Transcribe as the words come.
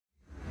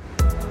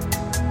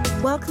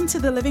Welcome to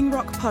the Living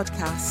Rock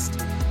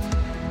Podcast.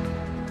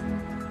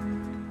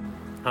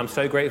 I'm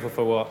so grateful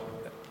for what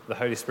the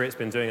Holy Spirit's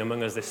been doing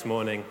among us this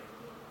morning,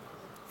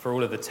 for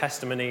all of the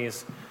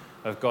testimonies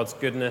of God's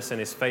goodness and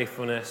his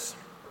faithfulness,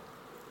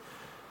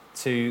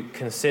 to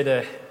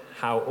consider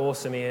how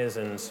awesome he is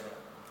and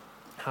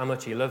how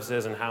much he loves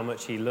us and how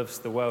much he loves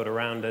the world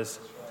around us.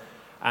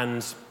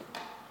 And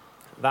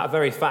that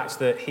very fact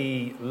that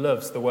he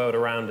loves the world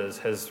around us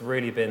has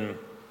really been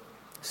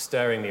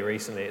stirring me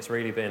recently. It's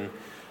really been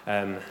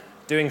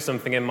doing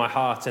something in my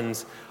heart,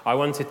 and I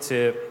wanted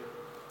to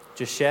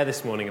just share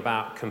this morning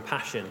about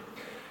compassion.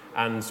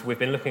 And we've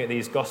been looking at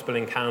these gospel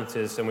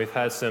encounters, and we've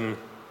heard some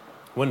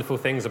wonderful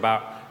things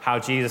about how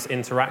Jesus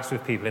interacts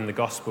with people in the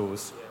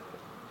Gospels.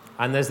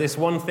 And there's this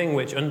one thing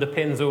which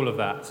underpins all of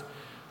that,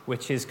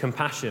 which is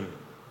compassion,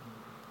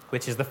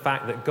 which is the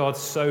fact that God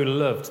so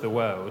loved the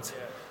world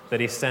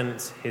that he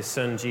sent his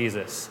son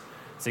Jesus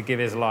to give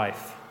his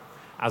life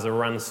as a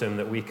ransom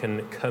that we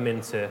can come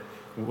into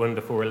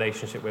wonderful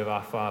relationship with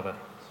our Father.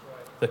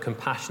 The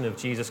compassion of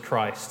Jesus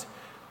Christ,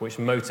 which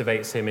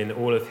motivates him in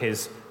all of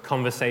his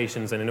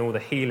conversations and in all the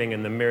healing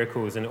and the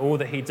miracles and all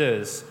that he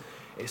does,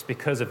 it's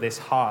because of this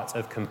heart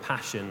of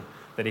compassion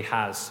that he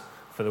has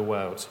for the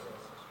world.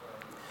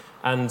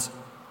 And,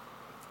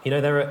 you know,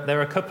 there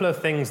are a couple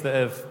of things that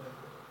have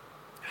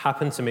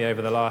happened to me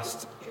over the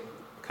last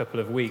couple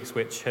of weeks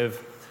which have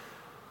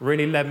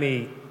really led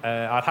me,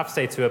 I'd have to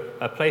say, to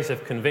a place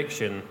of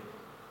conviction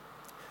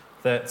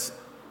that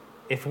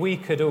if we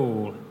could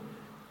all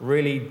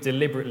really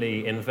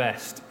deliberately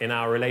invest in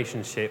our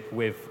relationship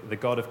with the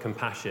God of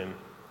compassion,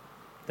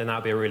 then that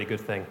would be a really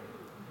good thing.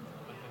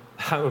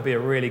 That would be a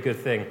really good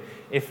thing.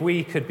 If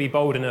we could be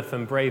bold enough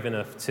and brave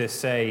enough to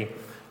say,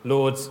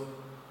 Lord,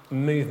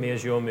 move me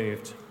as you're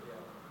moved.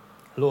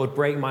 Lord,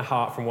 break my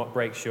heart from what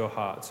breaks your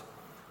heart.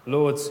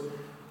 Lord,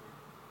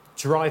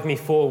 drive me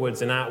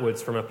forwards and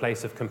outwards from a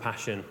place of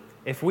compassion.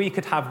 If we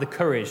could have the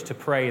courage to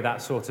pray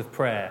that sort of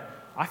prayer,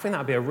 I think that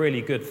would be a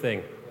really good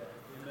thing.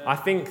 I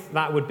think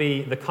that would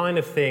be the kind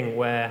of thing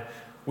where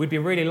we'd be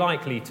really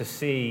likely to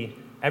see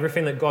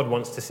everything that God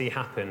wants to see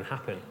happen.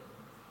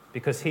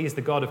 Because he's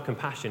the God of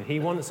compassion. He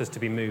wants us to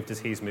be moved as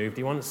he's moved.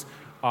 He wants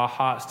our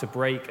hearts to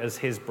break as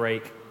his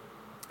break.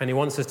 And he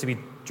wants us to be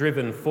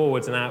driven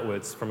forwards and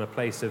outwards from a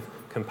place of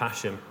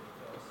compassion.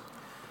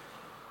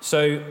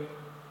 So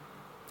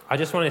I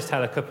just wanted to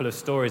tell a couple of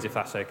stories, if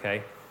that's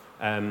okay.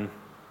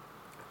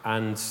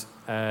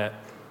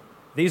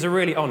 These are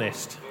really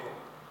honest.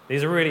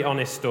 These are really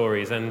honest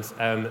stories,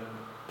 and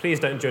please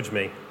don't judge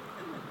me.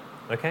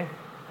 Okay?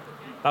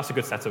 That's a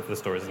good setup for the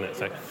stories, isn't it?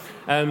 So,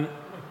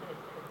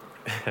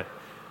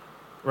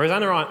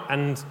 Rosanna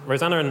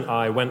and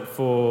I went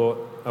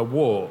for a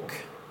walk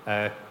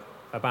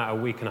about a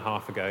week and a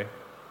half ago,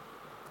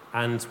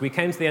 and we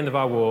came to the end of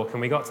our walk,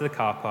 and we got to the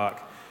car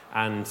park,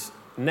 and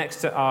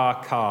next to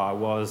our car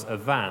was a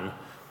van,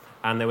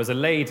 and there was a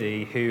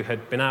lady who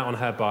had been out on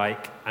her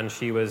bike, and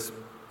she was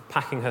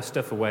packing her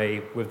stuff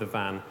away with the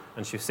van,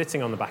 and she was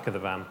sitting on the back of the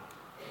van,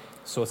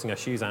 sorting her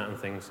shoes out and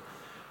things.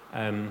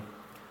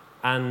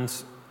 And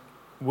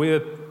we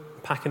were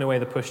packing away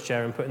the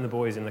pushchair and putting the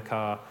boys in the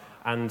car,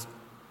 and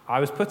I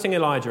was putting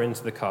Elijah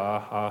into the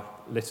car, our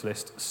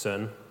littlest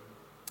son,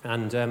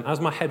 and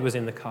as my head was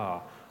in the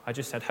car, I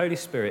just said, Holy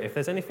Spirit, if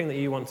there's anything that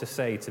you want to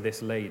say to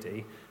this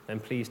lady, then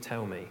please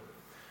tell me.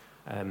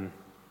 And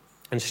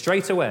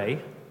straight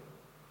away,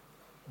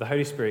 the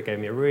Holy Spirit gave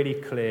me a really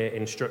clear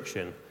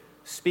instruction.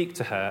 Speak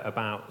to her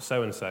about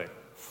so-and-so.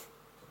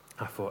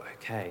 I thought,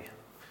 okay.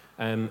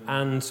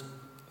 And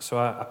so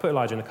I put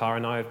Elijah in the car,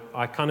 and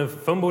I kind of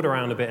fumbled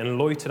around a bit and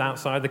loitered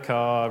outside the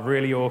car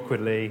really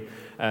awkwardly,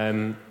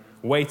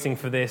 waiting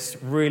for this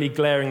really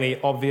glaringly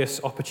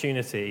obvious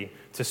opportunity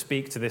to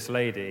speak to this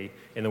lady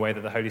in the way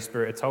that the Holy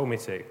Spirit had told me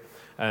to.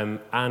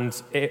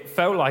 And it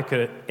felt like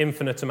an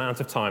infinite amount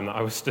of time that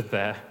I was stood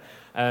there.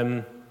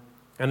 And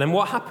then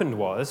what happened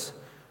was,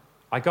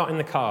 I got in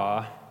the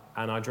car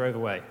and I drove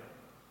away.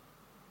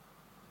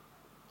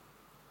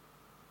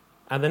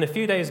 And then a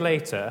few days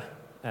later,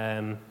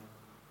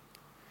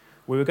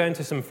 we were going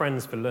to some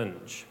friends for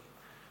lunch.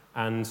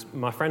 And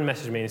my friend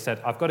messaged me and said,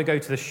 I've got to go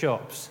to the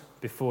shops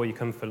before you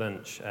come for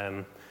lunch.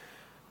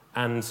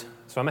 And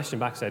so I messaged him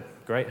back and said,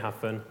 great, have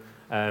fun.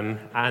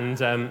 And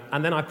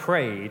then I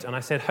prayed and I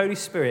said, Holy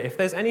Spirit, if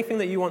there's anything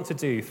that you want to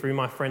do through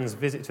my friend's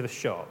visit to the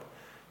shop,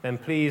 then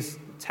please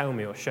tell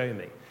me or show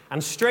me.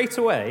 And straight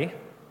away,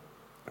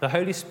 the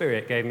Holy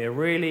Spirit gave me a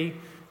really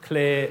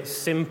clear,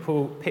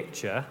 simple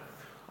picture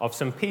of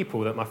some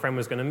people that my friend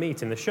was going to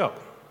meet in the shop.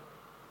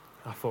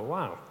 I thought,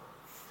 wow.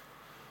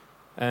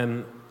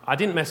 I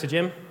didn't message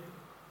him.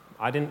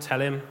 I didn't tell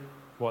him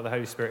what the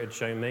Holy Spirit had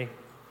shown me.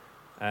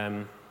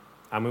 And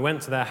we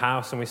went to their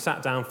house and we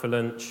sat down for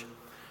lunch.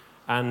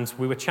 And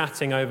we were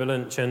chatting over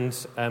lunch, and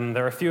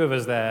there were a few of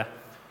us there.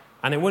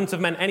 And it wouldn't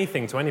have meant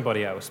anything to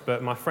anybody else.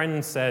 But my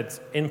friend said,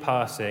 in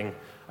passing,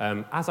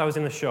 as I was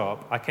in the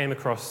shop, I came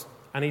across,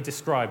 and he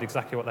described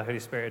exactly what the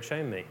Holy Spirit had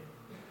shown me.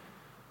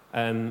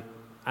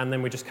 And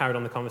then we just carried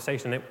on the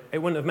conversation. It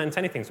wouldn't have meant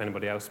anything to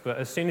anybody else, but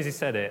as soon as he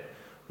said it,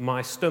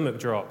 my stomach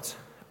dropped,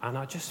 and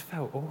I just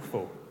felt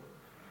awful.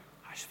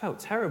 I just felt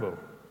terrible.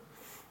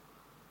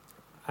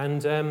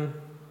 And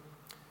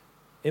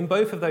in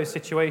both of those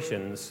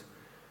situations,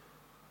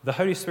 the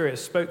Holy Spirit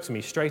spoke to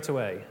me straight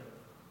away,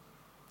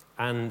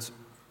 and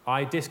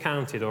I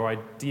discounted or I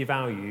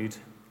devalued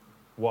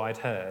what I'd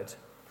heard.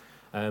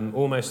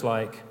 Almost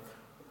like,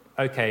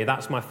 okay,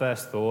 that's my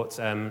first thought.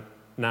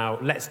 Now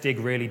let's dig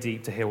really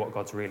deep to hear what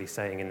God's really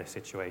saying in this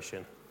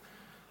situation.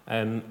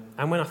 And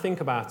when I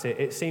think about it,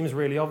 it seems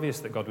really obvious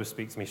that God would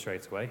speak to me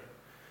straight away.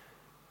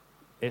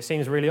 It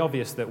seems really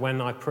obvious that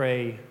when I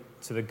pray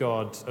to the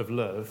God of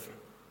love,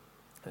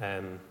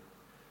 and,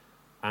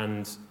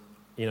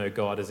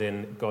 God as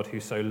in God who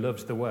so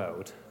loved the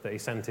world that he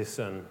sent his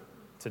son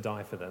to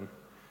die for them.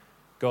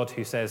 God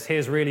who says,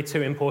 here's really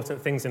two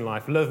important things in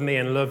life. Love me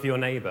and love your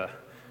neighbor.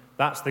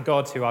 That's the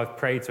God who I've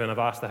prayed to and I've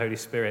asked the Holy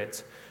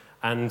Spirit.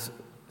 And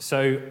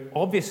so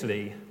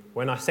obviously,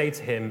 when I say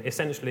to him,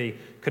 essentially,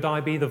 could I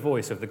be the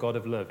voice of the God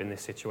of love in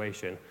this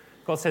situation?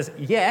 God says,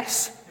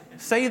 yes,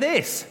 say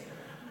this.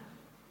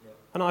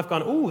 And I've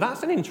gone, oh,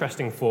 that's an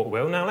interesting thought,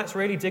 Will. Now let's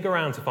really dig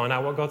around to find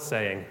out what God's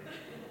saying.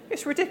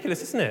 It's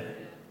ridiculous, isn't it?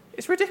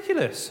 It's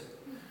ridiculous.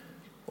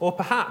 Or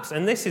perhaps,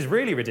 and this is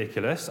really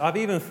ridiculous, I've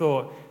even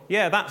thought,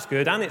 yeah, that's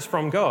good, and it's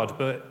from God,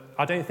 but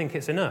I don't think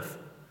it's enough.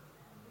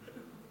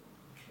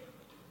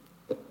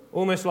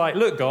 Almost like,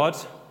 look, God,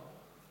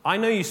 I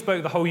know you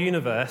spoke the whole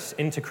universe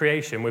into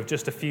creation with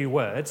just a few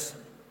words.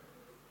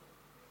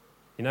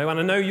 And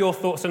I know your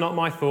thoughts are not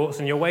my thoughts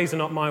and your ways are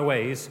not my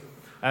ways.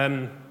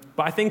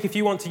 But I think if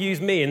you want to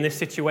use me in this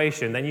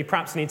situation, then you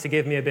perhaps need to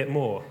give me a bit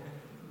more.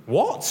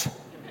 What?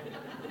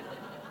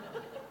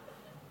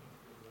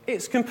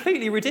 It's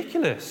completely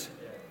ridiculous.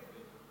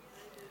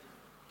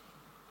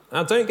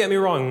 Now, don't get me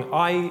wrong.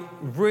 I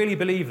really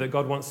believe that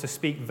God wants to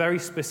speak very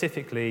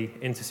specifically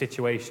into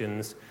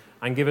situations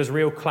and give us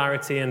real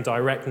clarity and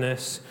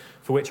directness,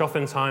 for which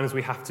oftentimes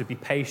we have to be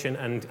patient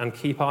and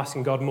keep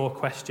asking God more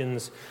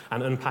questions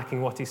and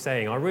unpacking what he's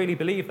saying. I really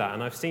believe that,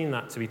 and I've seen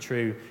that to be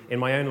true in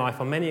my own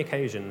life on many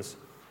occasions.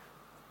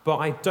 But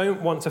I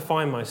don't want to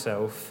find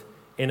myself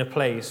in a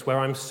place where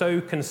I'm so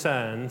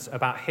concerned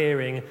about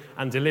hearing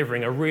and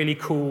delivering a really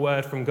cool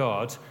word from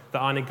God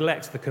that I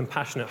neglect the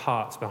compassionate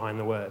heart behind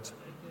the word.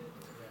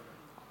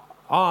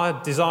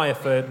 Our desire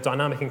for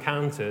dynamic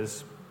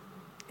encounters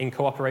in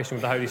cooperation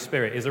with the Holy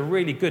Spirit is a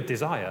really good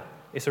desire.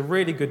 It's a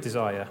really good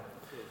desire.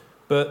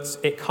 But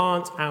it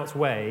can't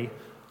outweigh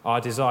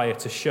our desire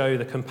to show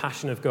the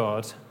compassion of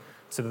God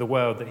to the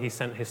world that he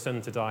sent his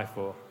son to die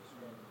for.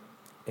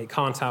 It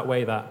can't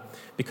outweigh that.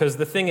 Because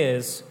the thing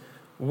is,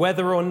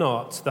 whether or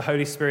not the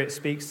Holy Spirit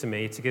speaks to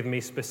me to give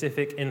me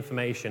specific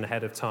information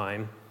ahead of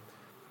time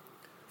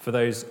for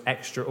those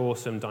extra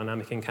awesome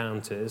dynamic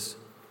encounters,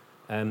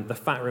 the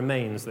fact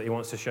remains that he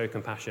wants to show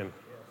compassion.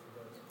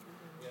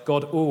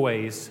 God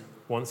always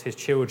wants his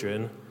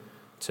children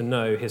to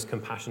know his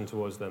compassion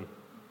towards them.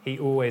 He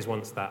always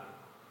wants that.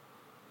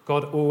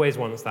 God always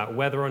wants that,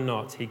 whether or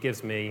not he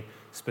gives me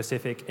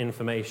specific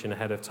information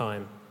ahead of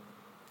time.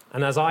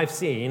 And as I've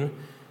seen,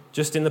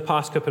 just in the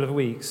past couple of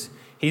weeks,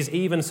 he's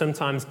even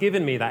sometimes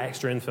given me that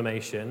extra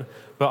information,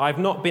 but I've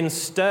not been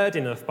stirred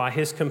enough by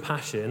his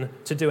compassion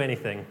to do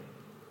anything.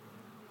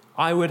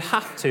 I would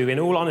have to, in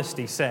all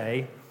honesty,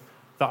 say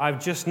that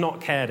I've just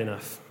not cared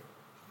enough.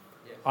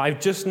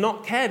 I've just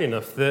not cared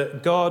enough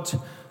that God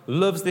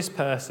loves this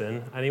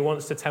person and he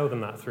wants to tell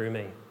them that through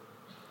me.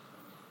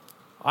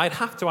 I'd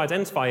have to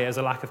identify it as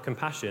a lack of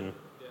compassion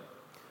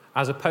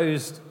as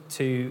opposed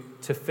to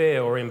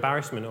fear or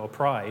embarrassment or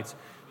pride.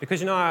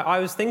 Because, I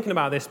was thinking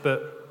about this,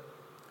 but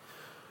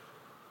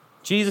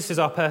Jesus is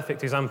our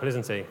perfect example,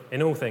 isn't he,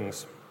 in all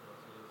things?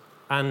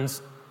 And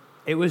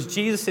it was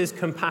Jesus'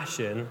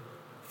 compassion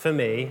for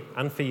me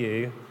and for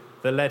you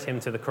that led him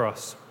to the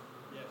cross.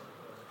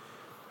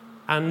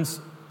 And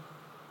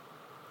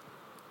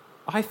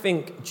I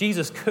think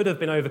Jesus could have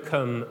been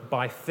overcome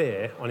by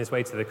fear on his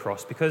way to the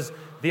cross, because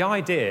the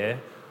idea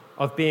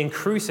of being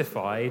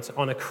crucified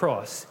on a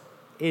cross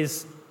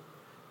is,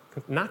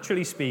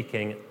 naturally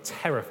speaking,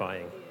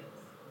 terrifying.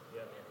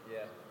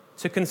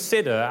 To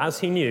consider, as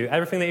he knew,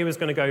 everything that he was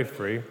going to go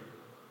through,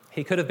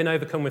 he could have been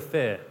overcome with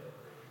fear.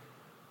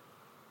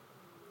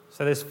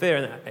 So there's fear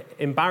and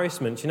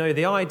embarrassment.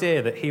 The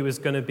idea that he was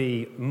going to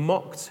be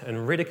mocked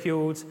and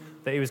ridiculed,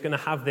 that he was going to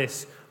have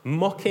this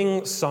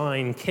mocking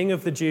sign, King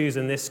of the Jews,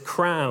 and this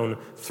crown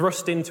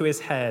thrust into his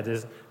head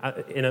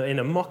in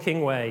a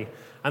mocking way.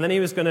 And then he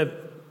was going to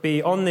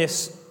be on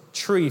this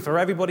tree for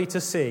everybody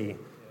to see.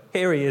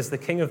 Here he is, the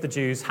King of the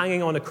Jews,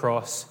 hanging on a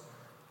cross.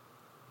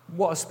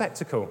 What a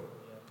spectacle.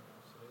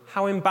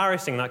 How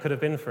embarrassing that could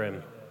have been for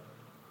him.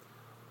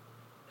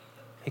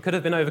 He could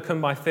have been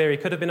overcome by fear. He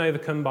could have been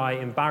overcome by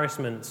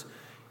embarrassment.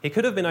 He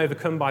could have been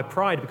overcome by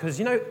pride because,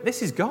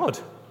 this is God.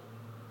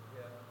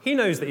 He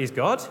knows that he's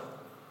God.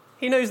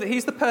 He knows that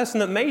he's the person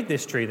that made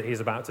this tree that he's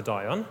about to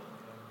die on.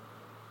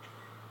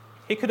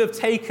 He could have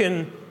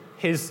taken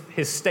his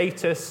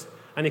status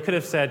and he could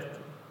have said,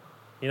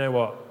 you know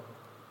what,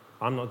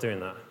 I'm not doing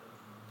that.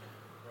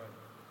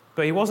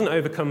 But he wasn't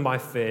overcome by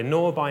fear,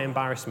 nor by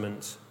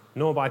embarrassment,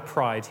 nor by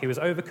pride. He was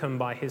overcome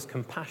by his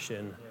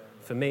compassion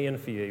for me and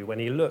for you when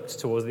he looked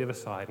towards the other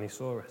side and he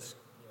saw us.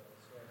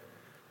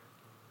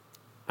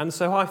 And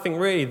so I think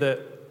really that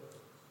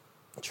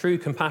true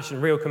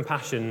compassion, real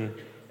compassion,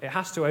 it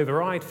has to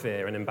override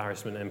fear and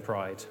embarrassment and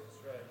pride.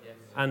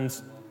 And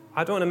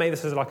I don't want to make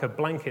this as like a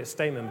blanket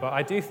statement, but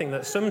I do think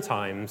that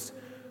sometimes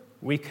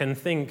we can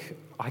think,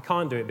 I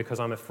can't do it because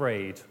I'm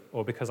afraid,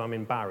 or because I'm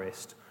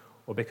embarrassed,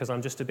 or because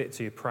I'm just a bit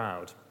too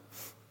proud.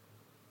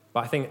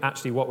 But I think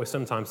actually what we're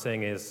sometimes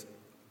saying is,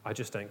 I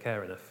just don't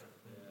care enough.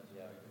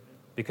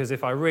 Because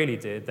if I really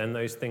did, then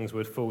those things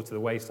would fall to the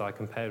wayside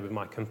compared with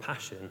my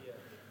compassion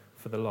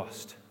for the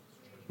lost,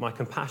 my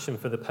compassion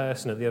for the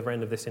person at the other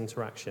end of this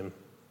interaction.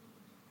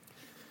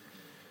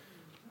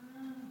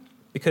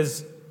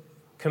 Because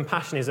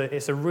compassion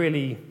it's a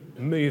really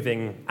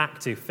moving,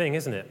 active thing,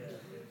 isn't it?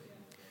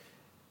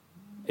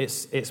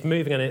 It's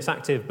moving and it's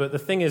active, but the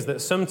thing is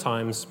that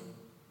sometimes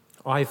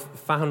I've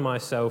found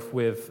myself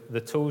with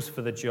the tools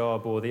for the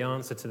job or the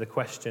answer to the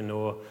question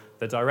or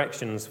the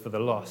directions for the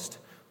lost,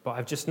 but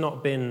I've just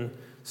not been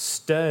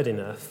stirred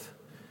enough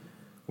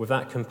with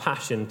that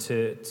compassion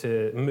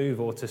to move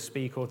or to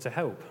speak or to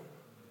help.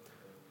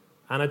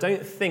 And I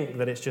don't think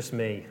that it's just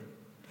me.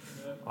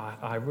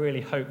 I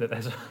really hope that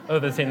there's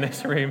others in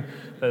this room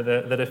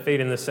that are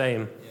feeling the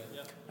same.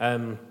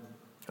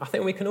 I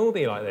think we can all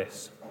be like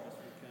this.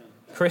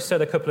 Chris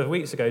said a couple of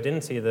weeks ago,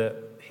 didn't he, that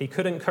he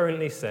couldn't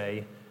currently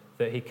say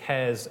that he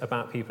cares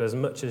about people as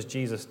much as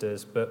Jesus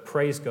does, but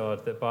praise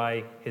God that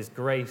by his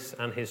grace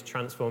and his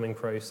transforming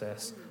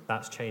process,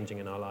 that's changing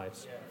in our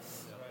lives.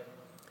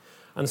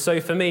 And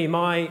so for me,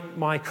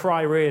 my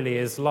cry really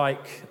is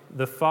like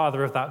the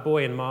father of that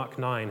boy in Mark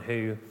 9,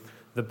 who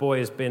the boy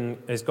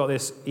has got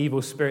this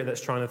evil spirit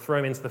that's trying to throw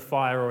him into the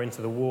fire or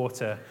into the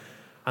water.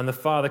 And the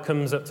father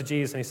comes up to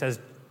Jesus and he says,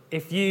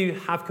 if you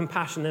have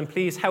compassion, then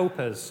please help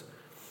us.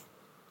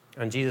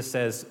 And Jesus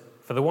says,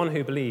 for the one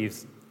who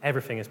believes,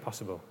 everything is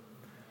possible.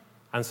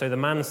 And so the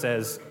man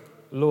says,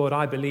 Lord,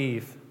 I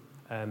believe.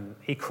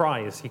 He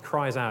cries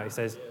out. He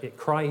says, he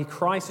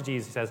cries to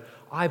Jesus. He says,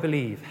 I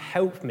believe,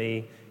 help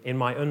me in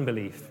my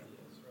unbelief.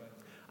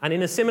 And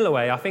in a similar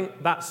way, I think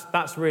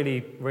that's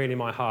really, really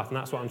my heart, and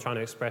that's what I'm trying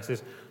to express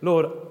is,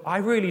 Lord, I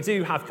really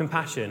do have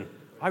compassion.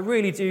 I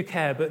really do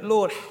care, but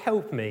Lord,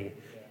 help me.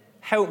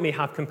 Help me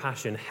have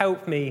compassion.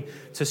 Help me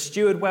to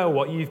steward well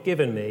what you've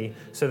given me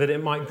so that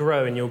it might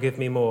grow and you'll give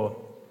me more.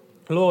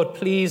 Lord,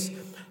 please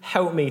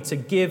help me to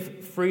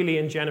give freely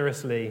and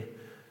generously,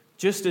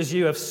 just as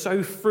you have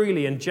so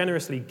freely and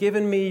generously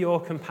given me your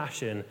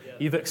compassion.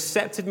 You've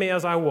accepted me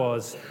as I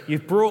was.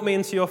 You've brought me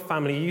into your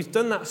family. You've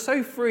done that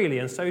so freely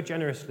and so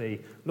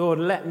generously. Lord,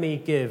 let me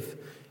give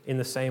in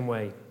the same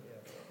way.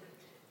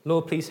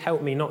 Lord, please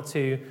help me not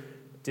to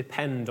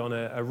depend on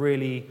a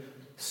really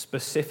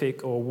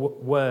specific or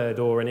word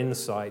or an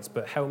insight,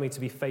 but help me to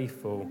be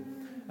faithful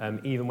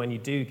even when you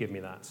do give me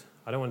that.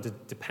 I don't want to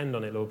depend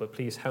on it, Lord, but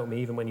please help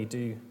me even when you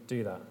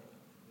do that.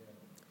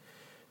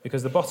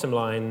 Because the bottom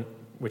line,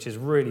 which is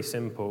really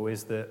simple,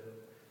 is that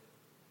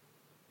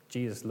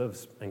Jesus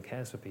loves and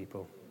cares for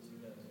people.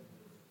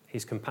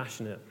 He's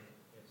compassionate.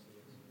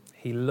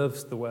 He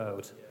loves the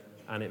world,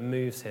 and it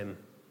moves him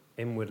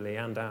inwardly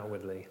and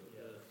outwardly.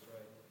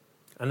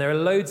 And there are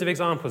loads of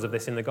examples of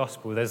this in the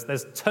gospel.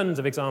 There's tons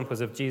of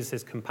examples of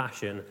Jesus'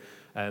 compassion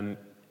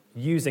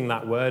using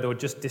that word or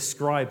just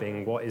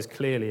describing what is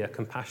clearly a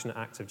compassionate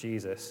act of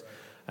Jesus.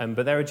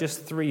 But there are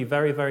just three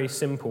very, very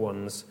simple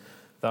ones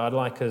that I'd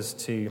like us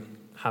to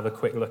have a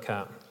quick look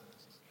at.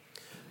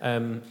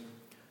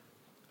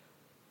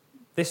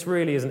 This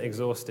really isn't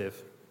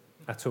exhaustive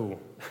at all.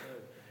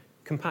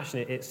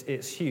 Compassion,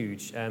 it's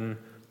huge.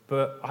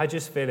 But I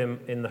just feel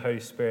in the Holy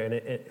Spirit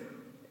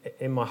and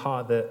in my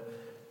heart that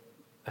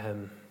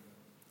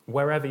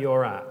wherever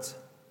you're at,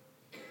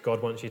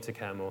 God wants you to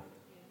care more.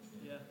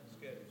 Yeah, that's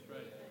good. That's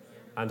right.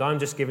 And I'm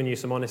just giving you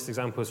some honest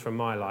examples from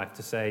my life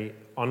to say,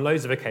 on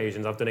loads of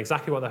occasions, I've done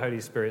exactly what the Holy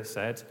Spirit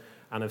said,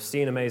 and I've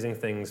seen amazing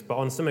things, but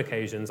on some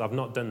occasions, I've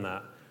not done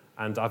that,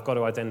 and I've got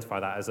to identify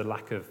that as a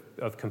lack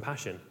of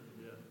compassion,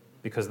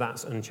 because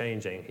that's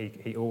unchanging.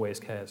 He always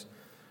cares.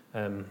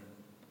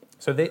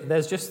 So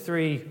there's just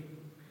three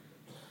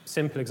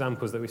simple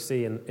examples that we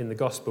see in the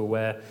gospel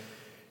where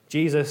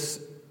Jesus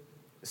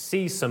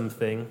sees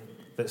something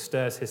that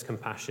stirs his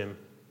compassion.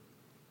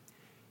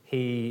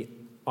 He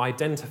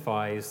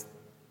identifies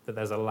that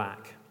there's a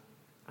lack,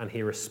 and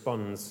he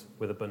responds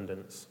with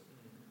abundance.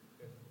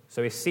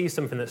 So he sees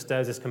something that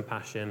stirs his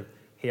compassion,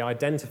 he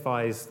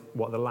identifies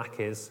what the lack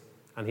is,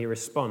 and he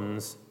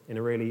responds in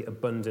a really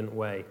abundant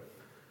way.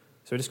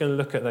 So we're just going to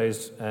look at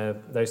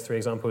those three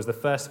examples. The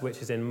first of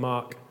which is in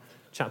Mark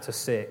chapter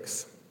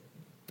 6,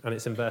 and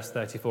it's in verse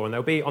 34. And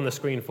they'll be on the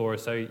screen for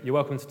us, so you're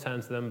welcome to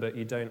turn to them, but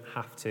you don't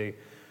have to.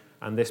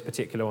 And this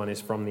particular one is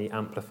from the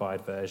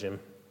Amplified version.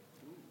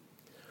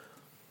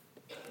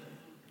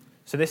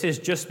 So this is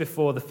just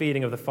before the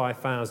feeding of the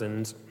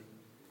 5,000,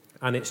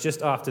 and it's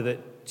just after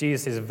that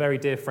Jesus' very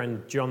dear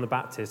friend John the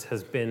Baptist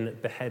has been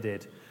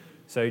beheaded.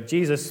 So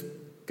Jesus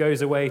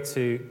goes away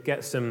to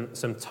get some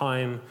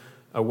time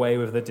away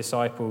with the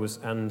disciples,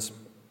 and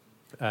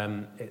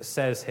it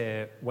says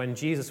here, when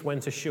Jesus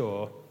went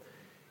ashore,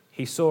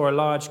 he saw a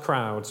large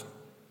crowd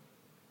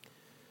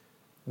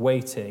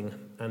waiting,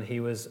 and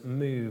he was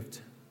moved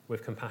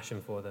with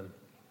compassion for them,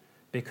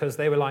 because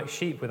they were like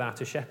sheep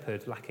without a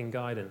shepherd, lacking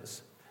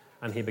guidance,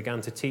 and he began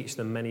to teach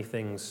them many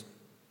things.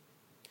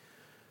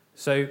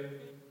 So,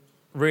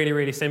 really,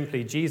 really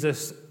simply,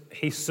 Jesus,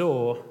 he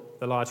saw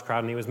the large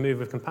crowd and he was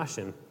moved with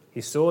compassion. He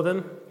saw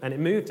them and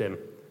it moved him.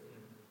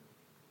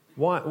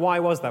 Why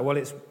was that? Well,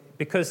 it's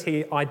because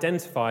he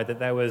identified that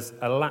there was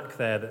a lack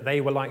there, that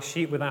they were like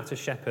sheep without a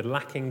shepherd,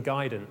 lacking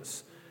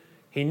guidance.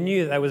 He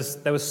knew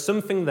that there was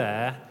something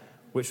there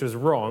which was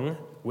wrong,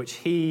 which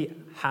he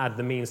had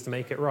the means to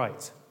make it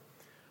right.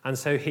 And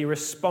so he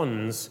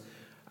responds,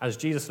 as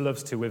Jesus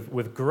loves to,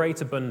 with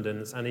great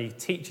abundance, and he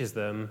teaches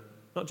them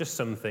not just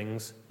some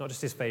things, not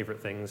just his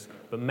favorite things,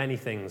 but many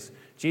things.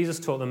 Jesus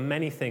taught them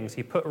many things.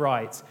 He put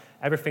right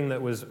everything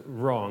that was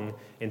wrong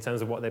in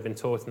terms of what they've been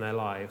taught in their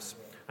lives.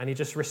 And he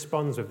just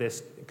responds with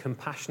this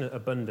compassionate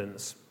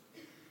abundance.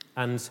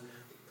 And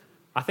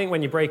I think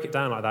when you break it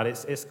down like that,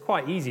 it's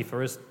quite easy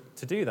for us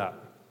to do that.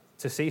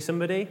 To see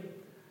somebody,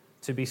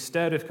 to be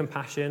stirred with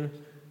compassion,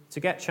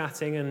 to get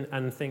chatting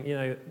and think,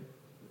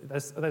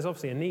 there's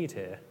obviously a need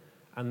here,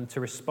 and to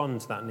respond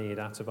to that need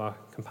out of our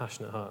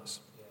compassionate hearts.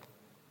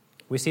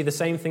 We see the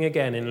same thing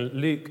again in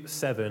Luke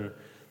 7,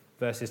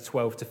 verses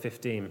 12 to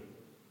 15.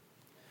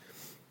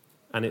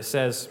 And it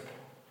says,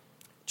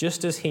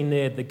 just as he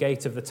neared the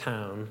gate of the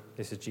town,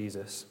 this is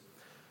Jesus,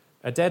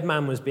 a dead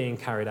man was being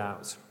carried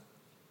out.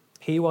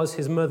 He was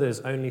his mother's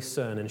only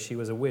son, and she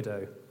was a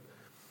widow.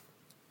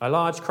 A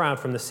large crowd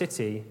from the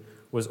city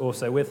was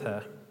also with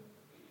her.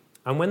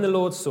 And when the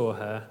Lord saw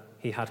her,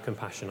 he had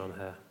compassion on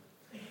her.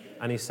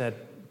 And he said,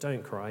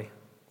 don't cry.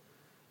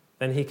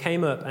 Then he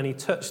came up and he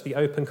touched the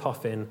open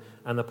coffin,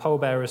 and the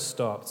pallbearers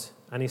stopped.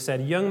 And he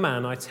said, young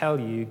man, I tell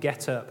you,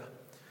 get up.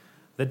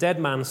 The dead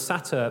man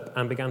sat up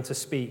and began to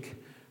speak,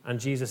 and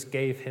Jesus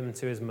gave him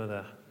to his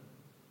mother.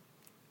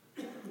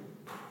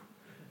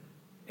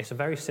 It's a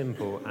very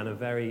simple and a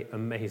very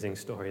amazing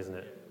story, isn't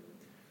it?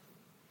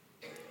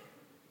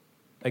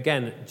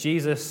 Again,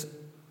 Jesus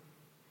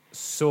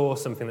saw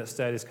something that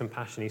stirred his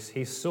compassion.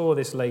 He saw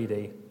this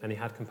lady and he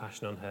had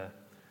compassion on her.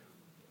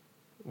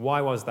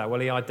 Why was that? Well,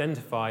 he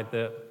identified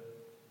that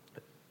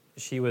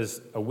she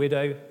was a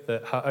widow,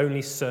 that her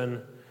only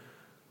son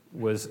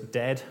was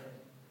dead.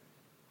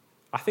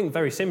 I think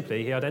very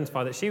simply, he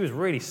identified that she was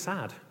really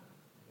sad.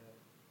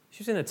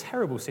 She was in a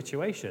terrible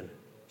situation.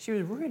 She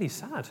was really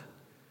sad.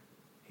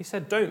 He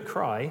said, don't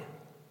cry,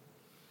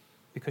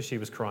 because she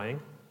was crying.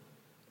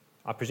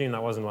 I presume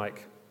that wasn't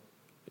like,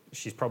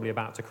 she's probably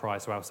about to cry,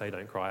 so I'll say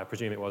don't cry. I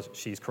presume it was,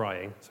 she's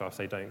crying, so I'll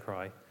say don't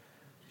cry.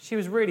 She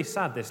was really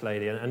sad, this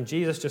lady, and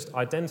Jesus just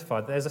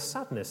identified there's a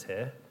sadness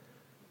here.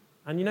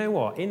 And you know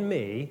what? In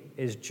me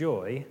is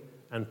joy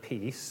and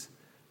peace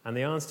and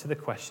the answer to the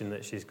question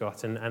that she's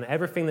got, and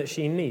everything that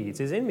she needs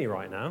is in me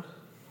right now.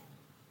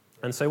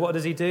 And so what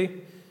does he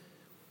do?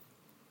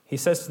 He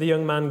says to the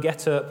young man,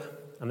 get up,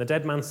 and the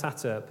dead man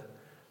sat up.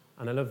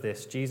 And I love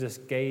this. Jesus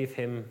gave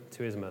him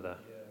to his mother.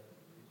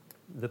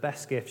 The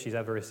best gift she's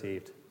ever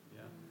received.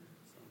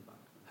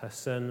 Her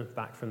son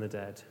back from the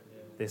dead.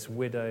 This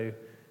widow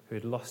who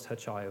had lost her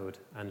child,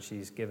 and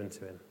she's given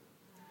to him.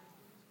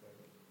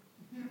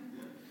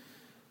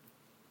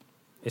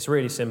 It's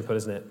really simple,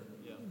 isn't it?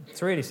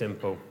 It's really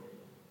simple.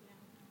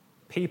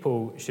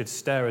 People should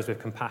stir us with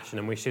compassion,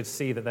 and we should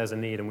see that there's a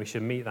need, and we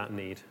should meet that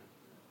need.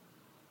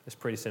 It's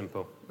pretty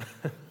simple.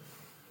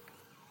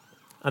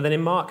 And then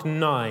in Mark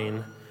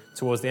 9,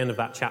 towards the end of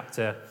that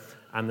chapter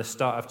and the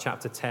start of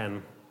chapter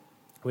 10,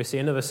 we see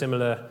another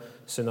similar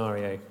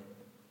scenario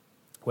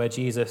where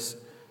Jesus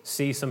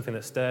sees something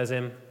that stirs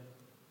him.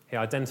 He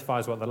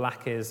identifies what the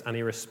lack is, and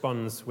he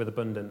responds with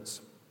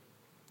abundance.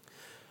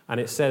 And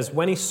it says,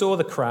 when he saw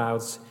the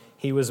crowds,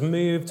 he was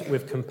moved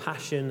with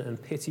compassion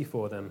and pity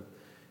for them,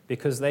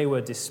 because they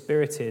were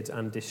dispirited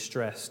and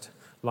distressed,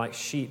 like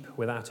sheep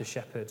without a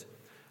shepherd.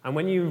 And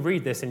when you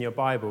read this in your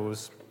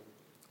Bibles,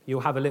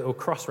 you'll have a little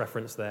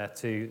cross-reference there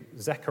to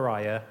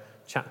Zechariah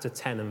chapter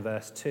 10 and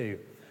verse 2.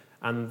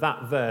 And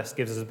that verse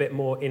gives us a bit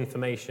more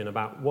information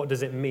about what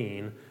does it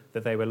mean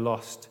that they were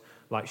lost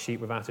like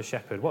sheep without a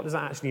shepherd. What does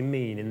that actually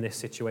mean in this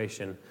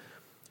situation?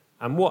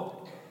 And what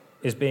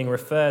is being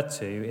referred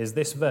to is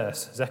this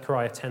verse,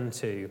 Zechariah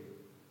 10:2,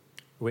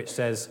 which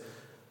says,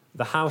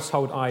 the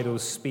household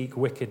idols speak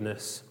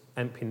wickedness,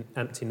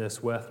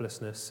 emptiness,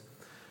 worthlessness,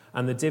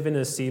 and the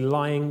diviners see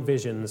lying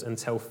visions and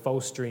tell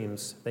false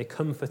dreams. They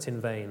comfort in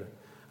vain,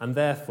 and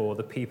therefore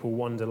the people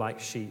wander like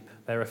sheep.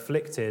 They're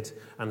afflicted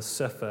and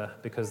suffer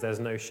because there's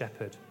no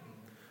shepherd.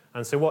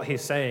 And so what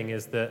he's saying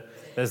is that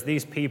there's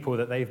these people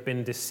that they've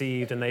been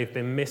deceived and they've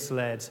been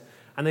misled,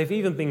 and they've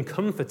even been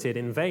comforted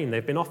in vain.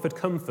 They've been offered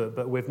comfort,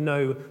 but with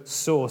no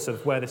source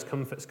of where this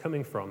comfort's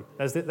coming from.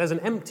 There's an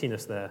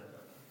emptiness there.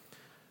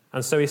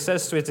 And so he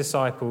says to his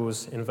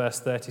disciples in verse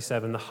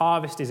 37, "The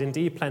harvest is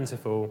indeed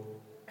plentiful,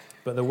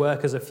 but the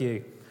workers are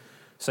few.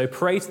 So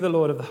pray to the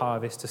Lord of the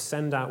harvest to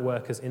send out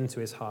workers into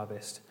his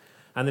harvest."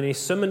 And then he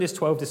summoned his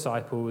 12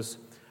 disciples,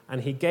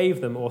 and he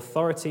gave them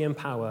authority and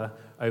power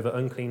over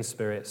unclean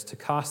spirits, to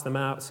cast them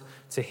out,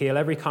 to heal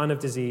every kind of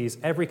disease,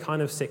 every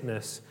kind of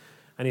sickness.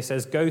 And he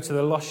says, "Go to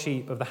the lost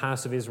sheep of the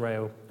house of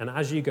Israel, and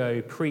as you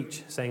go,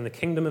 preach, saying, the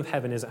kingdom of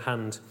heaven is at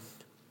hand.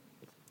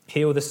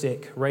 Heal the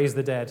sick, raise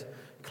the dead,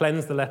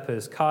 cleanse the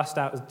lepers, cast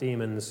out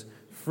demons.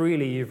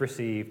 Freely you've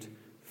received,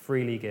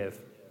 freely give."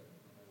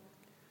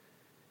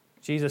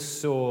 Jesus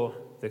saw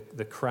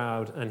the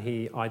crowd, and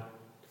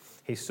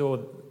he saw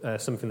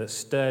something that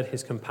stirred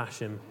his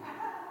compassion.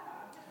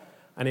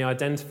 And he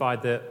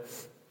identified that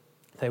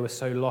they were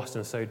so lost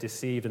and so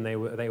deceived, and they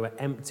were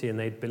empty, and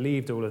they'd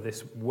believed all of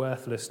this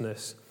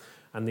worthlessness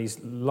and these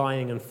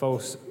lying and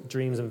false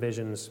dreams and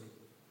visions.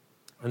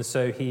 And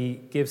so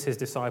he gives his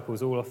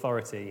disciples all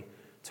authority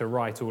to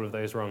right all of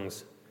those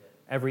wrongs.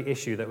 Every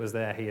issue that was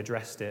there, he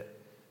addressed it.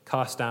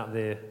 Cast out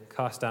the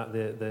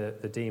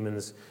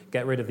demons,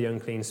 get rid of the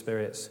unclean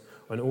spirits,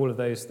 and all of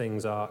those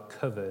things are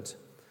covered.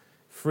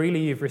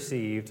 Freely you've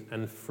received,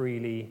 and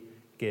freely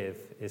give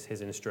is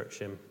his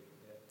instruction.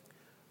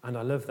 And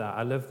I love that.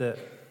 I love that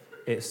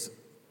it's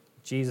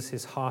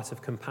Jesus' heart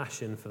of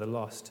compassion for the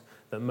lost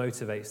that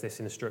motivates this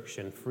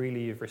instruction.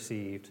 Freely you've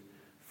received,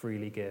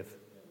 freely give.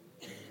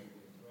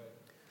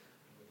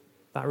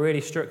 That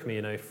really struck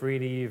me,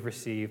 freely you've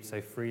received,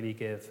 so freely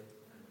give.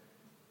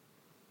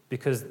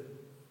 Because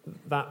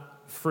that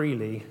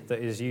freely that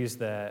is used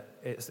there,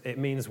 it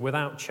means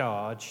without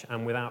charge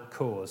and without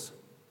cause.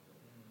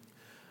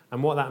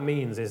 And what that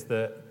means is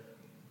that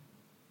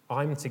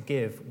I'm to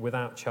give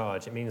without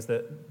charge. It means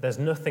that there's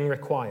nothing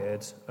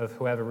required of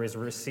whoever is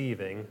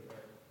receiving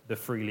the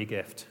freely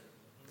gift.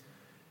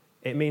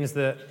 It means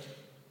that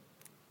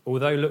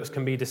although looks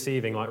can be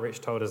deceiving, like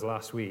Rich told us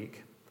last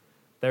week,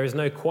 there is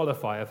no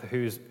qualifier for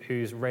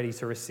who's ready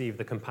to receive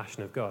the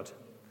compassion of God.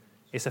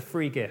 It's a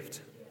free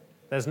gift.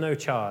 There's no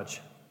charge.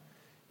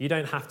 You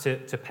don't have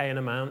to pay an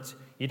amount.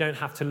 You don't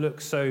have to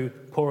look so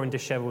poor and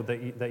disheveled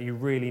that you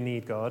really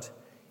need God.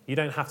 You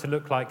don't have to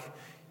look like,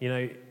 you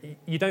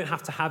don't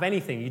have to have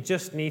anything. You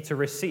just need to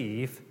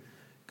receive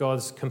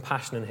God's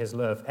compassion and his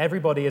love.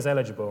 Everybody is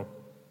eligible.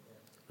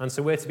 And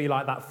so we're to be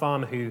like that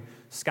farmer who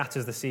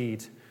scatters the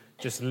seed,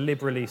 just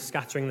liberally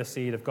scattering the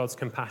seed of God's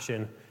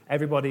compassion.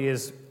 Everybody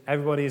is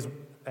able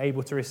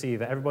to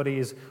receive it. Everybody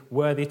is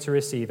worthy to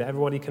receive it.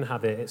 Everybody can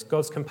have it. It's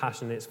God's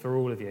compassion. It's for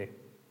all of you.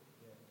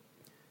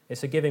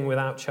 It's a giving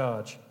without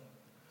charge.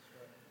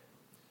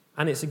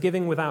 And it's a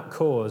giving without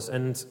cause.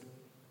 And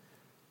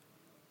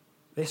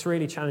this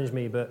really challenged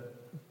me, but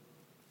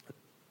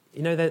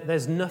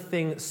there's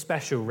nothing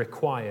special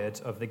required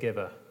of the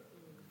giver.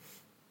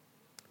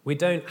 We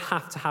don't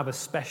have to have a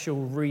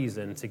special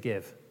reason to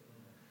give.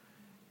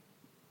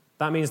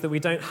 That means that we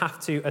don't have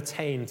to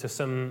attain to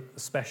some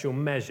special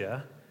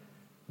measure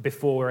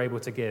before we're able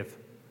to give.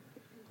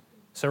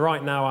 So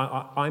right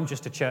now, I'm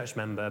just a church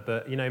member,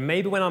 but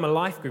maybe when I'm a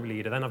life group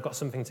leader, then I've got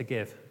something to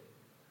give.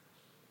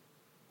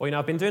 Or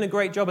I've been doing a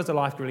great job as a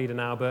life group leader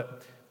now,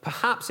 but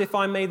perhaps if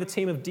I made the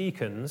team of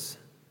deacons,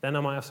 then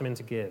I might have something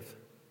to give.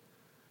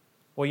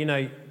 Or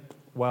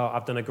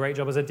I've done a great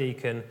job as a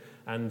deacon,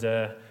 and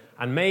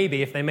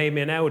maybe if they made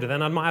me an elder,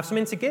 then I might have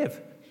something to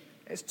give.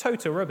 It's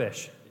total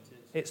rubbish.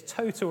 It's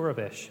total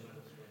rubbish.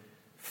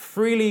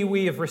 Freely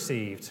we have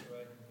received.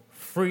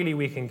 Freely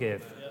we can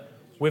give.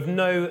 With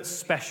no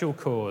special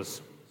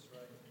cause.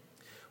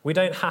 We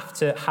don't have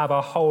to have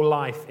our whole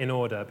life in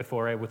order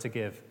before we're able to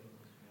give.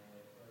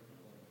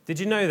 Did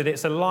you know that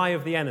it's a lie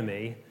of the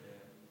enemy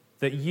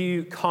that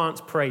you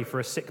can't pray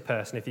for a sick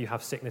person if you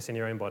have sickness in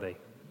your own body?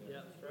 Yeah,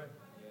 that's right.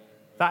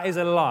 That is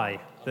a lie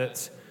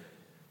that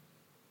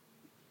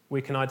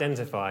we can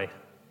identify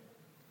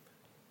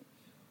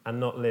and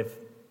not live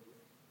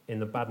in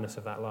the badness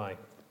of that lie.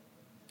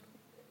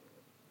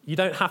 You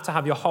don't have to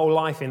have your whole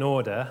life in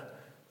order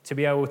to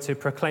be able to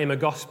proclaim a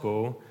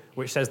gospel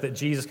which says that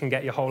Jesus can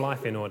get your whole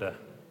life in order.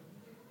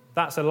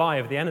 That's a lie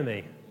of the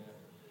enemy.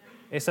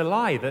 It's a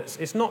lie.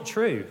 It's not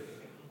true.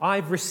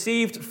 I've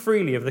received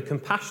freely of the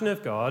compassion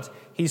of God.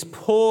 He's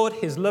poured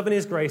his love and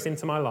his grace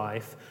into my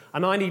life,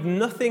 and I need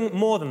nothing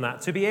more than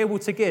that to be able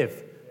to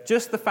give.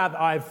 Just the fact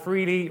that I've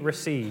freely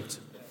received.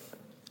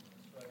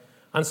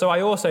 And so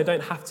I also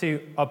don't have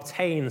to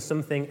obtain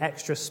something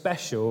extra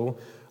special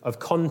of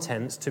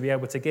content to be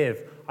able to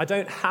give. I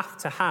don't have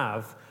to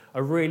have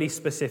a really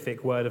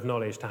specific word of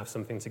knowledge to have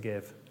something to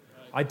give.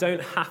 I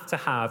don't have to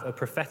have a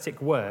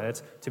prophetic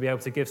word to be able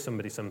to give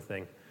somebody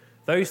something.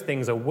 Those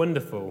things are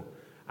wonderful,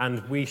 and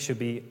we should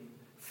be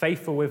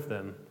faithful with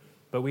them,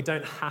 but we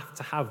don't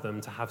have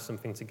them to have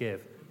something to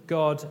give.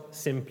 God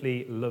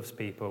simply loves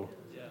people.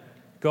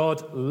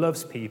 God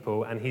loves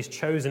people, and he's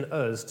chosen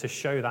us to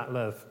show that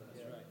love.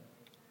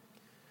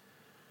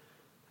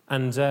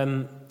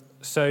 And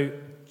so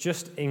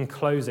just in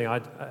closing,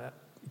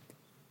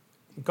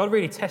 God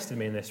really tested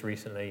me in this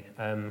recently.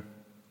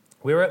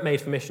 We were at Made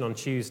for Mission on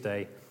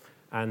Tuesday,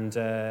 And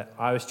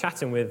I was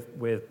chatting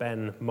with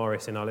Ben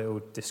Morris in our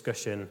little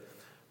discussion,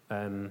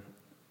 and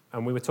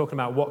we were talking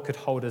about what could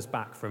hold us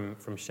back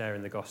from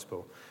sharing the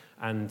gospel.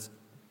 And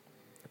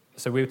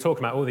so we were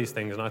talking about all these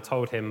things, and I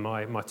told him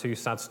my two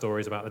sad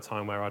stories about the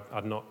time where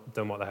I'd not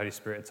done what the Holy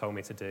Spirit had told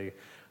me to do.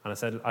 And I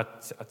said,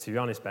 to be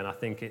honest, Ben, I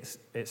think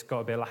it's got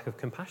to be a lack of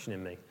compassion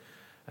in me.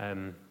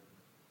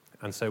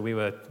 And so we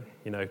were,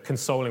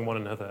 consoling one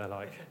another,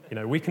 like,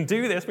 we can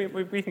do this,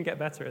 we can get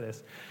better at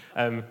this,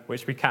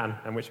 which we can,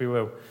 and which we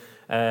will.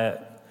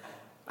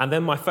 And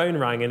then my phone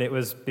rang, and it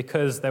was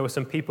because there were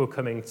some people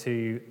coming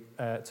to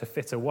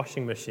fit a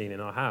washing machine in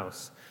our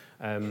house.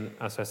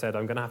 As I said,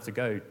 I'm going to have to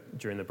go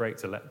during the break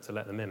to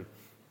let them in.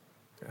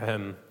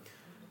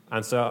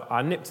 And so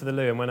I nipped to the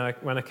loo, and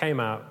when I came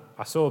out,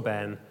 I saw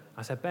Ben.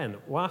 I said, Ben,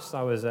 whilst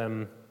I was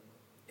in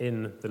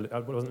the loo, I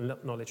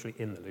wasn't not literally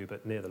in the loo,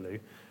 but near the loo,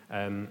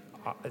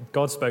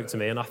 God spoke to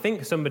me, and I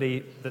think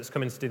somebody that's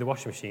coming to do the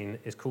washing machine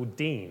is called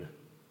Dean,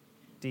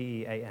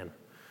 Dean.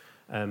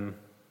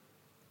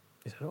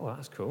 He said, oh,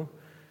 that's cool.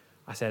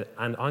 I said,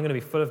 and I'm going to be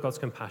full of God's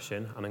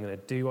compassion, and I'm going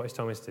to do what he's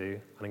told me to do,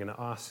 and I'm going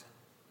to ask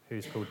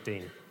who's called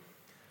Dean.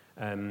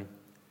 And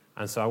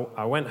so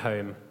I went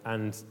home,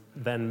 and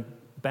then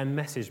Ben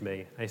messaged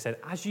me, and he said,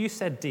 as you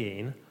said,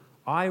 Dean,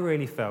 I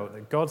really felt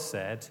that God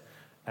said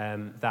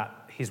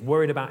that he's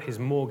worried about his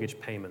mortgage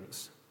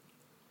payments.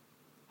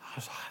 I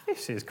was like,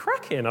 this is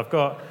cracking. I've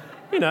got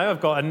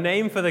a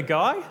name for the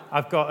guy.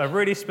 I've got a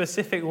really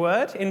specific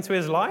word into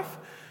his life.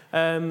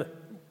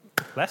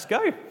 Let's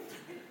go.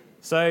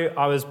 So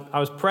I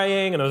was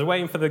praying, and I was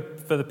waiting for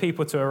the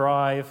people to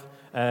arrive.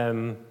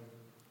 And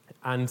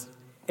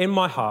in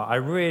my heart,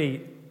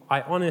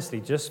 I honestly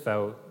just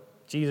felt,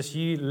 Jesus,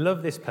 you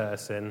love this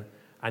person,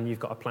 and you've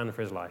got a plan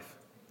for his life.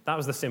 That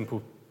was the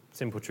simple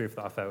truth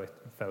that I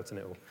felt in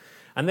it all.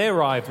 And they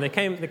arrived, and they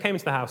came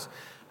into the house,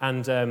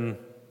 and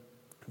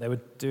they were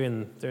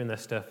doing their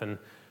stuff. And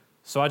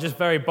so I just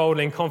very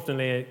boldly and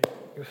confidently,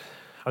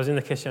 I was in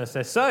the kitchen, and I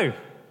said, so,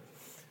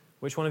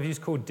 which one of you is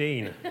called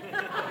Dean?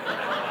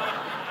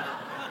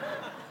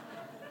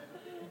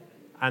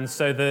 And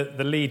so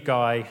the lead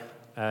guy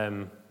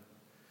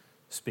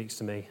speaks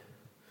to me,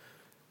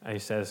 and he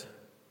says,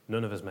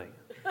 none of us, mate.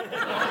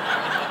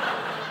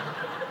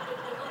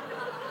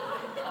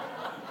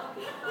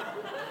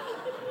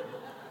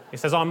 He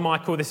says, I'm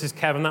Michael, this is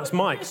Kev, and that's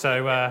Mike,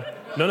 so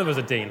none of us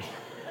are Dean.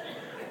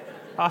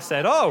 I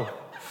said, I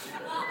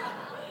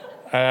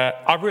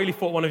really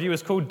thought one of you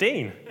was called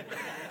Dean.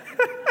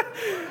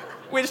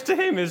 Which to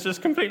him is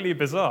just completely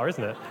bizarre,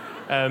 isn't it?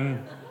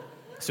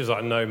 So he was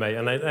like, no, mate.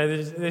 And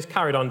they just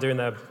carried on doing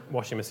their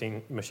washing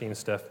machine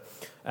stuff.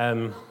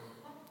 So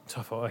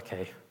I thought,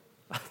 okay,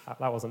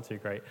 that wasn't too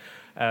great.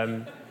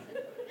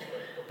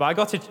 But I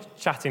got to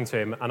chatting to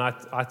him, and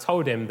I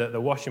told him that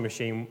the washing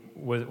machine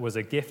was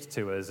a gift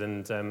to us,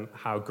 and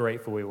how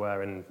grateful we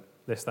were, and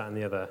this, that, and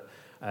the other.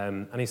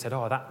 And he said,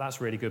 oh, that's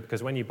really good,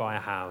 because when you buy a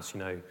house,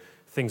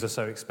 things are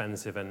so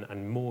expensive,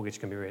 and mortgage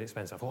can be really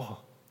expensive.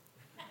 Oh,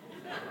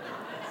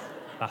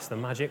 that's the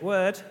magic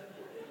word.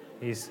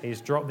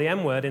 He's dropped the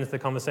M word into the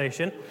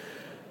conversation.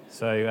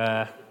 So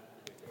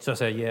I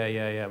said,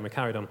 yeah, and we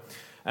carried on.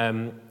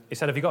 He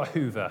said, have you got a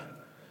Hoover?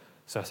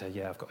 So I said,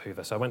 yeah, I've got a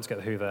Hoover. So I went to get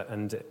the Hoover,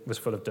 and it was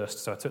full of dust,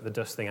 so I took the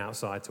dust thing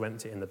outside to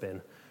empty it in the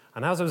bin.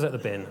 And as I was at the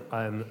bin,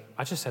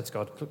 I just said to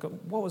God,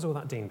 what was all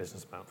that Dean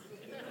business about?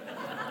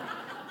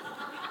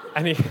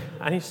 And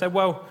he said,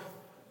 well,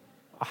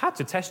 I had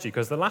to test you,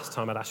 because the last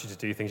time I'd asked you to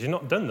do things, you've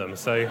not done them.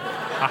 So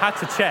I had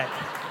to check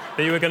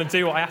that you were going to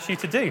do what I asked you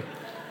to do.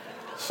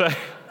 So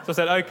I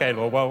said, okay,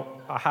 Lord,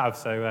 well, I have,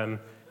 so,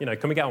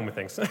 can we get on with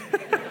things?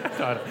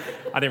 I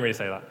didn't really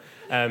say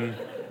that.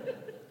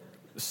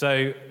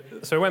 So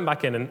I went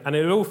back in, and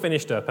it all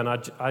finished up, and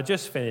I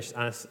just finished,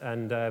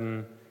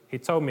 and he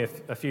told me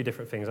a few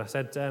different things. I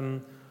said,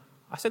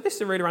 this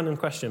is a really random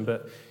question,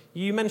 but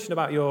you mentioned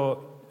about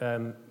your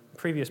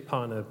previous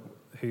partner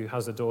who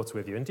has a daughter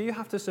with you, and do you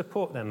have to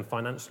support them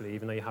financially,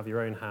 even though you have your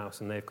own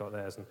house and they've got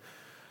theirs?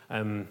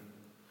 And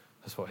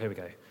I thought, here we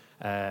go.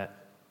 And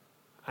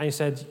he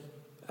said,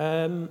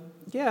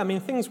 yeah, I mean,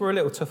 things were a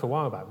little tough a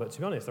while back, but to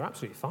be honest, they're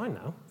absolutely fine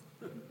now.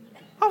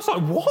 I was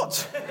like,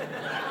 what?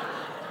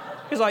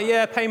 He's like,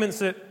 yeah,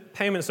 payments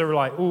are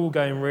like all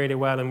going really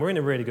well, and we're in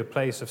a really good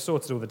place. I've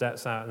sorted all the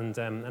debts out, and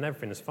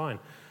everything is fine.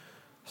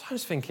 So I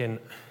was thinking,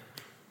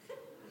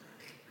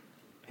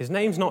 his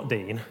name's not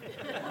Dean.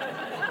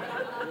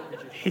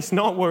 He's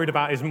not worried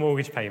about his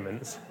mortgage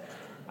payments.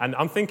 And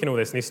I'm thinking all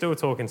this, and he's still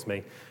talking to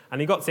me.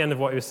 And he got to the end of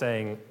what he was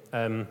saying,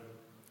 and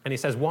he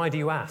says, why do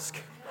you ask?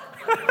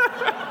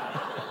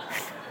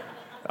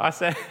 I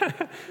said,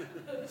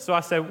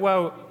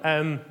 well,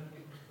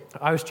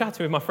 I was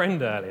chatting with my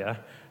friend earlier,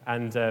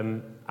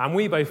 and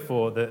we both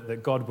thought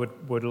that God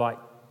would like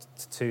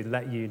to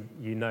let you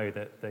know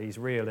that he's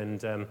real,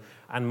 and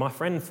my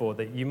friend thought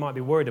that you might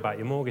be worried about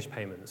your mortgage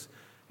payments.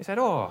 He said,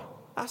 oh,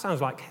 that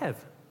sounds like Kev.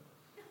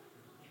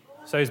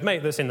 So his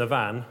mate that's in the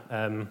van,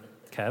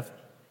 Kev,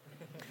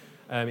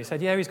 He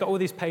said, yeah, he's got all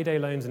these payday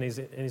loans and he's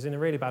in a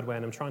really bad way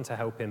and I'm trying to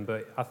help him,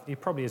 but he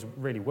probably is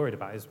really worried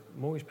about his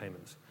mortgage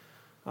payments.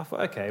 I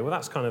thought, okay, well,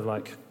 that's kind of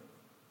like,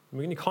 I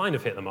mean, you kind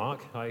of hit the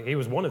mark. He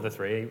was one of the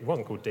three. He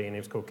wasn't called Dean, he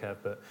was called Kev,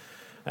 but...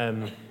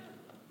 and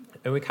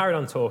we carried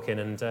on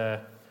talking,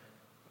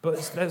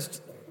 but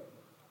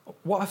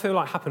what I feel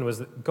like happened was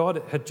that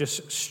God had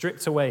just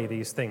stripped away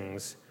these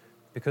things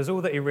because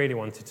all that he really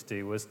wanted to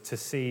do was to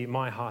see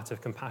my heart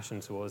of compassion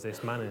towards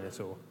this man in it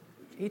all.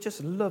 He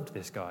just loved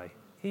this guy.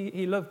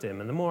 He loved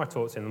him, and the more I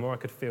talked to him, the more I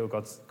could feel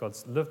God's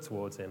love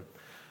towards him.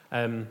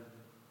 And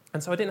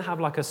so I didn't have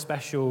like a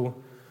special,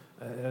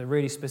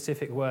 really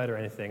specific word or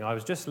anything. I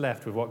was just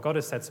left with what God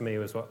had said to me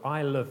was, well,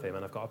 I love him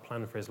and I've got a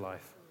plan for his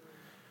life.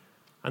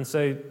 And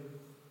so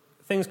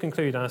things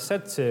concluded, and I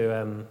said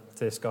to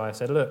this guy, I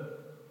said, look,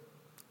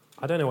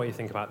 I don't know what you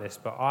think about this,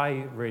 but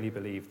I really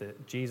believe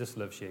that Jesus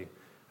loves you.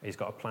 He's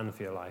got a plan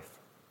for your life.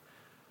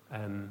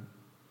 And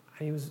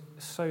he was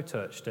so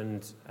touched,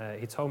 and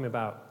he told me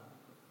about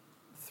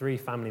 3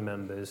 family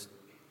members,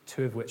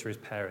 2 of which were his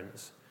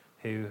parents,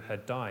 who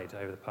had died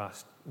over the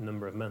past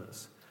number of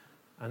months.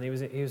 And he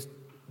was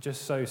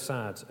just so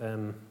sad,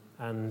 and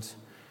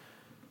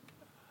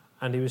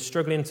he was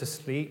struggling to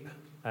sleep,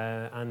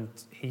 and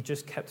he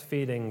just kept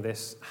feeling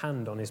this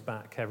hand on his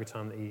back every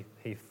time that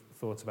he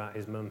thought about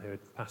his mum who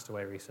had passed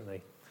away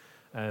recently.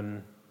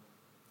 And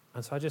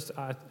so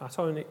I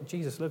told him,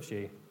 Jesus loves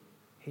you.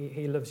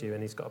 He loves you,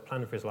 and he's got a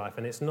plan for his life,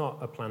 and it's not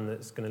a plan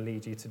that's going to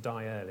lead you to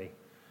die early.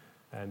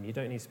 You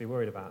don't need to be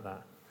worried about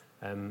that.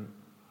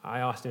 I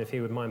asked him if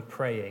he would mind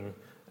praying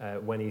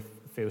when he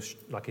feels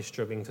like he's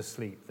struggling to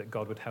sleep, that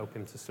God would help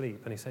him to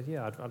sleep. And he said,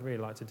 yeah, I'd really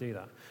like to do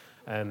that.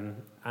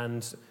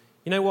 And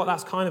you know what?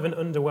 That's kind of an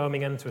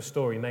underwhelming end to a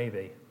story,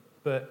 maybe.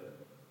 But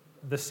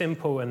the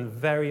simple and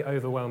very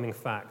overwhelming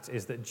fact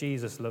is that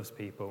Jesus loves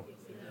people.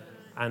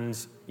 And,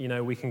 you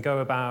know, we can go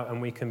about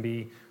and we can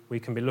be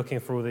looking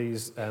for all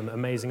these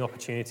amazing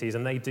opportunities,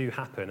 and they do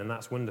happen, and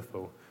that's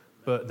wonderful.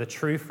 But the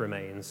truth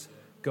remains,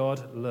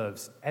 God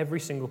loves every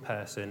single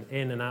person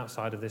in and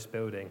outside of this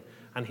building,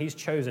 and he's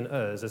chosen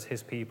us as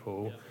his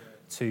people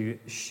to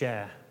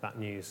share that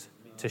news,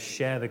 to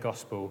share the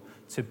gospel,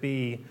 to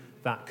be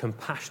that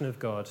compassion of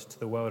God to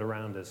the world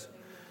around us.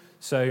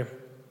 So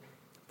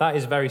that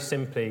is very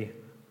simply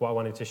what I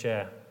wanted to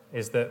share,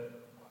 is that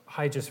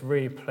I just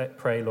really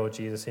pray, Lord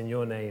Jesus, in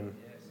your name,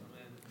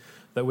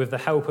 that with the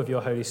help of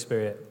your Holy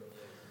Spirit,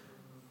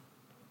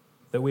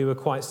 that we would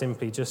quite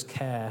simply just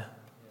care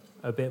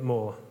a bit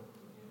more.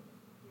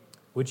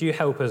 Would you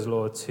help us,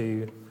 Lord,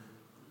 to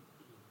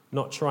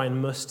not try and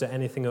muster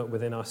anything up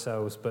within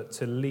ourselves, but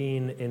to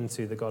lean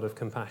into the God of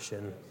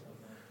compassion,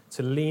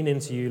 to lean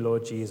into you,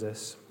 Lord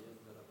Jesus,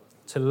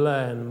 to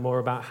learn more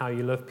about how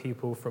you love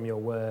people from your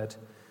word,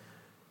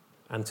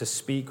 and to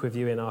speak with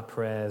you in our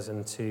prayers,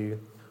 and to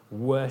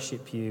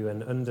worship you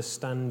and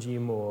understand you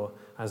more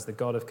as the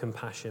God of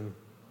compassion.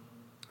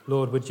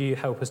 Lord, would you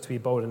help us to be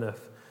bold enough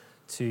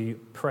to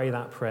pray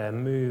that prayer,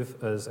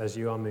 move us as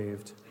you are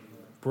moved,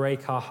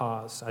 break our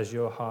hearts as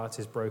your heart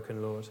is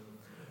broken, Lord,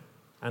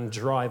 and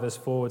drive us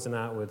forwards and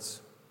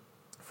outwards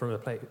from a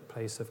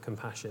place of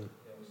compassion.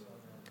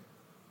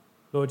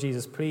 Lord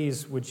Jesus,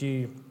 please would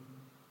you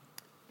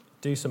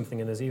do something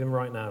in us even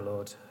right now,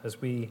 Lord,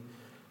 as we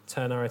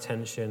turn our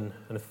attention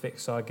and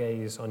fix our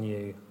gaze on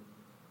you.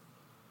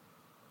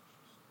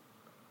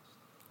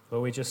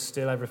 Lord, we just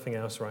still everything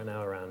else right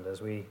now around us.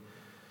 We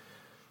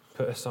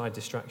put aside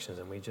distractions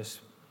and we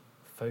just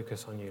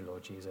focus on you,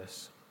 Lord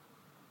Jesus.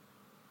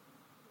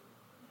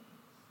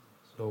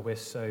 Lord, we're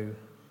so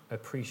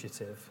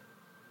appreciative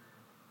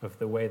of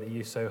the way that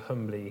you so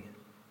humbly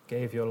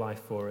gave your life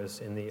for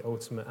us in the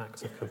ultimate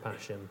act of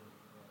compassion.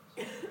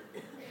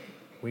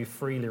 We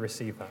freely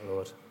receive that,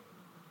 Lord.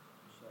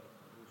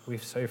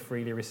 We've so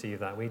freely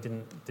received that. We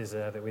didn't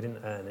deserve it. We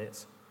didn't earn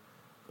it.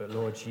 But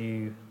Lord,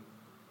 you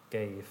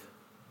gave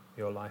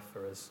your life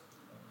for us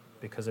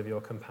because of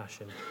your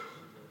compassion.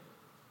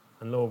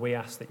 And Lord, we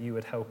ask that you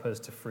would help us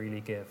to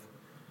freely give.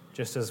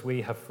 Just as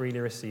we have freely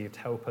received,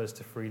 help us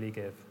to freely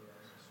give.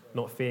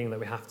 Not feeling that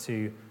we have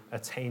to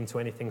attain to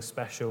anything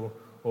special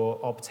or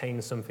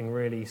obtain something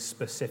really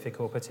specific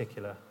or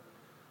particular.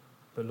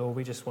 But Lord,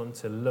 we just want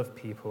to love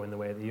people in the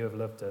way that you have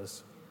loved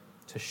us,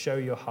 to show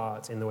your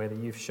heart in the way that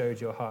you've showed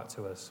your heart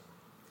to us.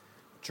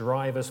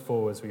 Drive us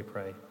forwards, we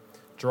pray.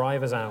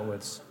 Drive us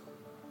outwards.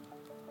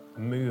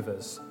 Move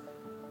us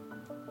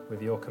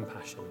with your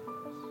compassion.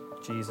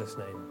 In Jesus'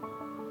 name,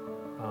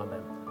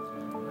 amen.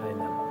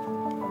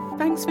 Amen.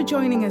 Thanks for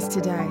joining us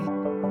today.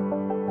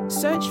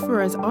 Search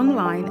for us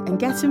online and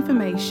get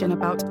information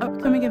about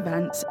upcoming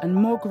events and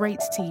more great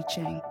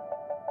teaching.